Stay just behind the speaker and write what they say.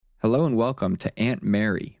Hello and welcome to Aunt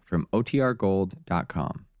Mary from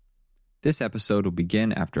OTRGold.com. This episode will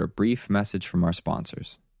begin after a brief message from our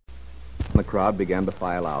sponsors. The crowd began to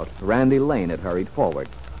file out. Randy Lane had hurried forward.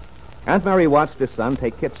 Aunt Mary watched her son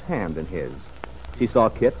take Kit's hand in his. She saw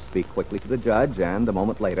Kit speak quickly to the judge, and a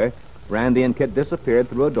moment later, Randy and Kit disappeared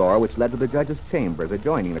through a door which led to the judge's chambers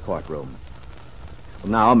adjoining the courtroom.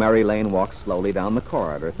 Now Mary Lane walks slowly down the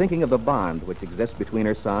corridor, thinking of the bond which exists between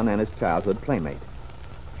her son and his childhood playmate.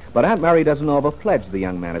 But Aunt Mary doesn't know of a pledge the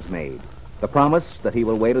young man has made, the promise that he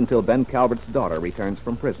will wait until Ben Calvert's daughter returns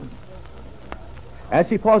from prison. As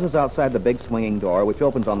she pauses outside the big swinging door which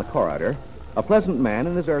opens on the corridor, a pleasant man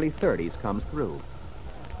in his early 30s comes through.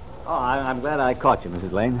 Oh, I'm glad I caught you,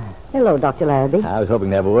 Mrs. Lane. Hello, Dr. Larrabee. I was hoping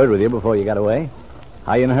to have a word with you before you got away.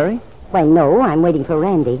 Are you in a hurry? Why, no, I'm waiting for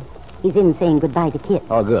Randy. He's in saying goodbye to Kit.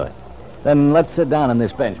 Oh, good. Then let's sit down on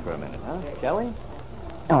this bench for a minute, huh? Shall we?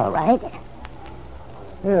 All right.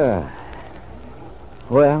 Yeah.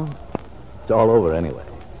 Well, it's all over anyway.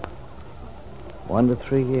 1 to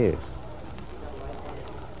 3 years.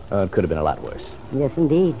 Oh, it could have been a lot worse. Yes,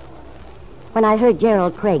 indeed. When I heard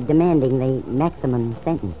Gerald Craig demanding the maximum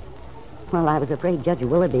sentence, well, I was afraid Judge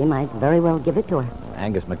Willoughby might very well give it to her.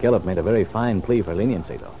 Angus McKillop made a very fine plea for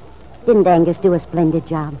leniency, though. Didn't Angus do a splendid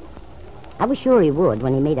job? I was sure he would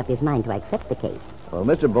when he made up his mind to accept the case. Well,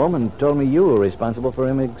 Mr. Bowman told me you were responsible for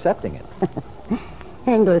him accepting it.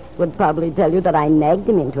 Angus would probably tell you that I nagged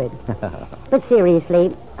him into it. But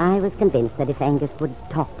seriously, I was convinced that if Angus would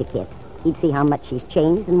talk to Kit, he'd see how much she's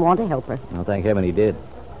changed and want to help her. Well, thank heaven he did.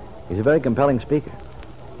 He's a very compelling speaker.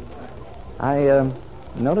 I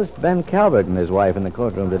noticed Ben Calvert and his wife in the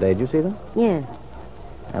courtroom today. Did you see them? Yes.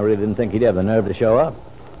 I really didn't think he'd have the nerve to show up,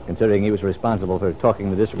 considering he was responsible for talking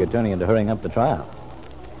the district attorney into hurrying up the trial.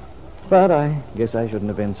 But I guess I shouldn't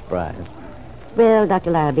have been surprised. Well,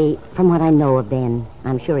 Dr. Larrabee, from what I know of Ben,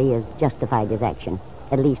 I'm sure he has justified his action,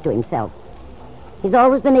 at least to himself. He's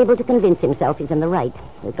always been able to convince himself he's in the right,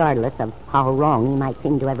 regardless of how wrong he might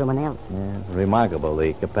seem to everyone else. Yeah, remarkable,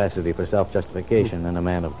 the capacity for self-justification in a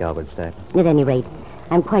man of Calvert's type. At any rate,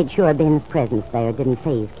 I'm quite sure Ben's presence there didn't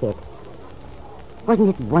faze Kit.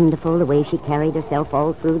 Wasn't it wonderful the way she carried herself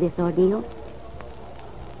all through this ordeal?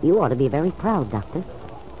 You ought to be very proud, Doctor.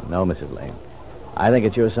 No, Mrs. Lane. I think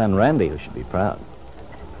it's your son, Randy, who should be proud.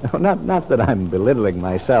 Not that I'm belittling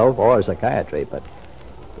myself or psychiatry, but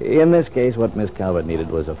in this case, what Miss Calvert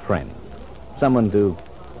needed was a friend. Someone to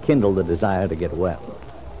kindle the desire to get well.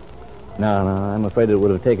 No, I'm afraid it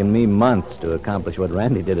would have taken me months to accomplish what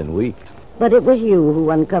Randy did in weeks. But it was you who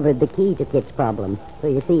uncovered the key to Kit's problem. So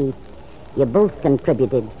you see, you both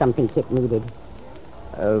contributed something Kit needed.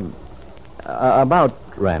 About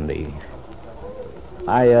Randy,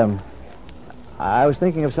 I was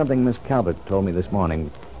thinking of something Miss Calvert told me this morning,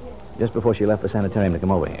 just before she left the sanitarium to come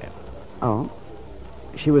over here. Oh?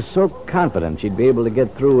 She was so confident she'd be able to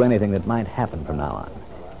get through anything that might happen from now on.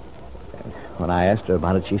 And when I asked her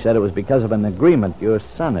about it, she said it was because of an agreement your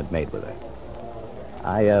son had made with her.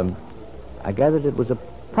 I gathered it was a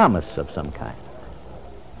promise of some kind.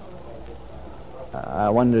 I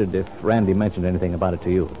wondered if Randy mentioned anything about it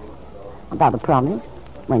to you. About a promise?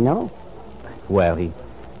 Why, no. Well, he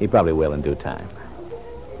probably will in due time.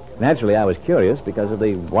 Naturally, I was curious because of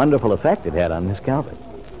the wonderful effect it had on Miss Calvert.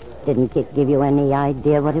 Didn't Kit give you any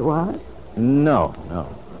idea what it was? No.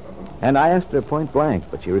 And I asked her point blank,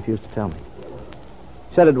 but she refused to tell me.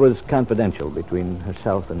 Said it was confidential between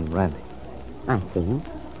herself and Randy. I see.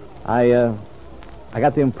 I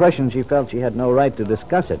got the impression she felt she had no right to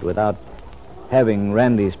discuss it without having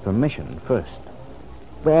Randy's permission first.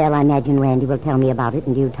 Well, I imagine Randy will tell me about it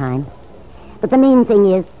in due time. But the main thing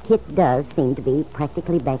is, Kit does seem to be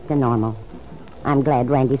practically back to normal. I'm glad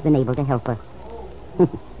Randy's been able to help her.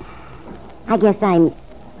 I guess I'm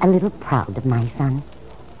a little proud of my son.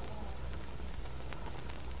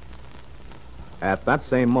 At that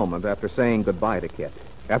same moment, after saying goodbye to Kit,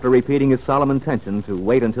 after repeating his solemn intention to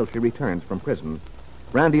wait until she returns from prison,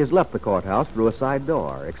 Randy has left the courthouse through a side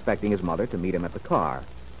door, expecting his mother to meet him at the car.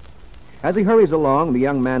 As he hurries along, the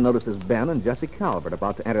young man notices Ben and Jessie Calvert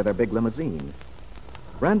about to enter their big limousine.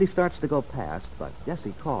 Randy starts to go past, but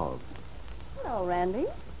Jessie calls. Hello, Randy.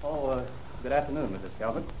 Oh, good afternoon, Mrs.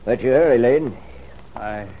 Calvert. What's your hurry, Lane?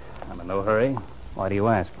 I'm in no hurry. Why do you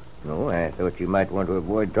ask? No, I thought you might want to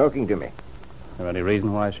avoid talking to me. Is there any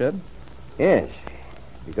reason why I should? Yes,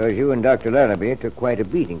 because you and Dr. Larrabee took quite a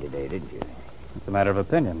beating today, didn't you? It's a matter of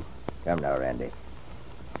opinion. Come now, Randy.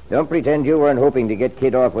 Don't pretend you weren't hoping to get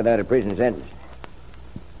Kit off without a prison sentence.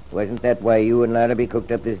 Wasn't that why you and Larrabee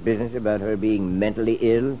cooked up this business about her being mentally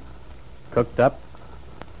ill? Cooked up?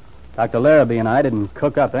 Dr. Larrabee and I didn't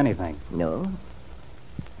cook up anything. No?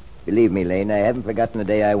 Believe me, Lane, I haven't forgotten the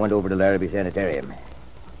day I went over to Larrabee Sanitarium.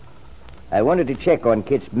 I wanted to check on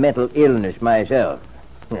Kit's mental illness myself.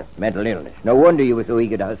 Mental illness. No wonder you were so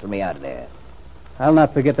eager to hustle me out of there. I'll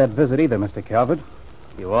not forget that visit either, Mr. Calvert.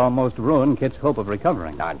 You almost ruined Kit's hope of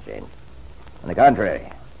recovering. Nonsense. On the contrary,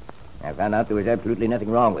 I found out there was absolutely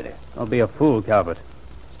nothing wrong with her. Don't be a fool, Calvert.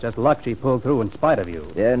 It's just luck she pulled through in spite of you.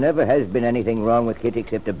 There never has been anything wrong with Kit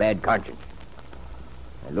except a bad conscience.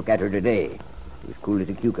 I look at her today. She was cool as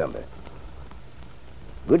a cucumber.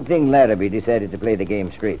 Good thing Larrabee decided to play the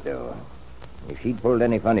game straight, though. If she'd pulled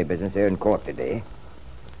any funny business there in court today,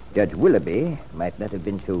 Judge Willoughby might not have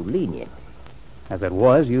been so lenient. As it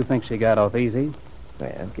was, you think she got off easy?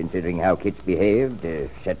 Well, considering how Kit's behaved, a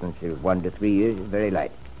sentence of 1 to 3 years is very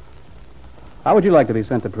light. How would you like to be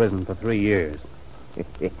sent to prison for 3 years?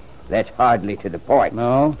 That's hardly to the point.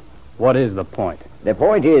 No? What is the point? The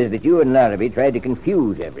point is that you and Larrabee tried to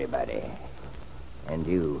confuse everybody. And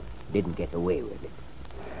you didn't get away with it.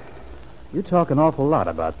 You talk an awful lot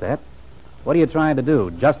about that. What are you trying to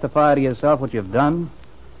do? Justify to yourself what you've done?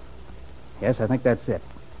 Yes, I think that's it.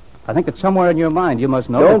 I think that somewhere in your mind you must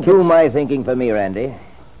know... Don't do my thinking for me, Randy.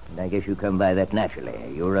 And I guess you come by that naturally.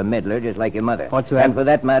 You're a meddler just like your mother. What's that? And for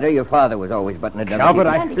that matter, your father was always buttoning it up.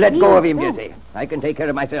 Calvert, Let go of him, Jesse. I can take care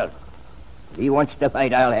of myself. If he wants to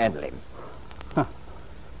fight, I'll handle him.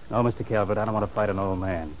 No, Mr. Calvert, I don't want to fight an old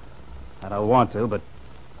man. I don't want to, but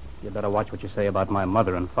you better watch what you say about my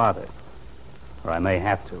mother and father. Or I may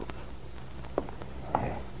have to.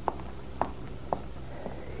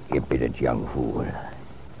 Impudent young fool.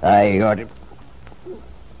 I ought to...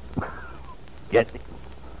 Jesse.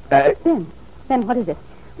 Ben, what is it?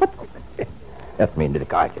 What? Help me into the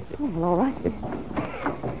car, Jesse. Oh, well, all right.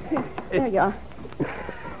 Here, there you are.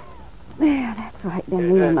 There, that's right.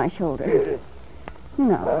 Ben, lean on my shoulder.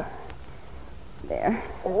 No. There.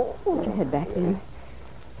 Put your head back there.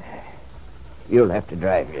 You'll have to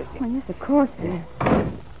drive, Jesse. Oh, yes, of course, Ben.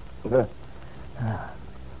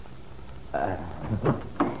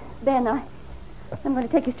 Ben, I'm going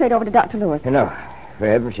to take you straight over to Dr. Lewis. No, for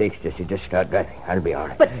heaven's sakes, Jesse, just start driving. I'll be all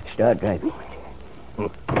right. But... Start driving.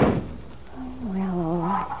 Well, all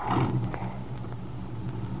right.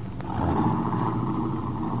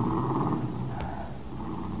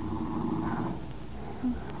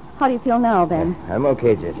 How do you feel now, Ben? I'm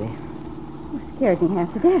okay, Jesse. You scared me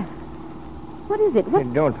half to death. What is it?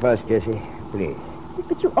 What? Don't fuss, Jesse, please.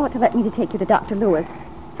 But you ought to let me to take you to Dr. Lewis.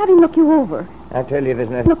 Have him look you over. I tell you there's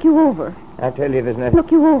nothing... Look you over. I tell you there's nothing...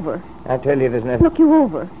 Look you over. I tell you there's nothing... Look you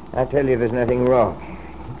over. I tell you there's nothing wrong.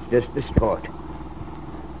 It's just the sport.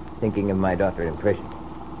 Thinking of my daughter in prison.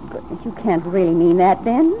 Goodness, you can't really mean that,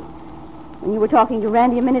 Ben. When you were talking to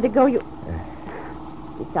Randy a minute ago, you...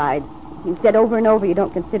 Besides, you said over and over you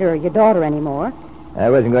don't consider her your daughter anymore. I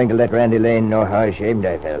wasn't going to let Randy Lane know how ashamed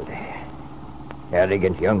I felt.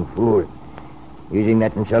 Arrogant young fool. Using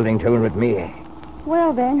that insulting tone with me.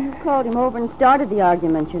 Well, Ben, you called him over and started the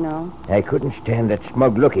argument, you know. I couldn't stand that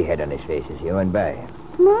smug look he had on his face as he went by.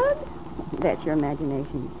 Smug? That's your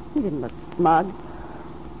imagination. He didn't look smug.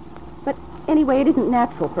 But anyway, it isn't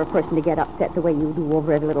natural for a person to get upset the way you do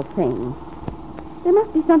over every little thing. There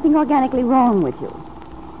must be something organically wrong with you.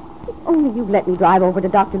 If only you'd let me drive over to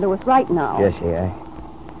Dr. Lewis right now. Jesse,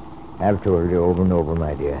 I've told you over and over,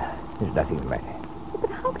 my dear. There's nothing the matter.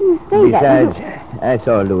 But how can you say that? Besides, I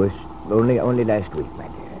saw Lewis only last week, my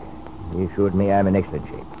dear. He assured me I'm in excellent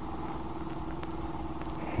shape.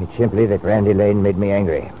 It's simply that Randy Lane made me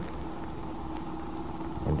angry.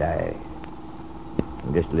 And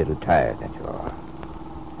I'm just a little tired, that's all.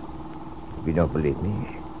 If you don't believe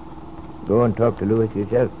me, go and talk to Lewis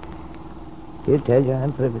yourself. He'll tell you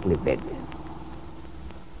I'm perfectly fit.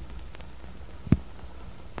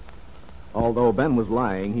 Although Ben was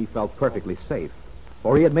lying, he felt perfectly safe.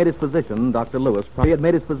 For he had made his physician, Dr. Lewis, promised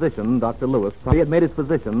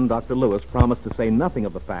to say nothing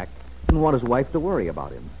of the fact. He didn't want his wife to worry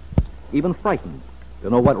about him. Even frightened to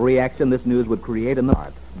know what reaction this news would create in the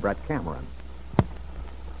heart, Brett Cameron.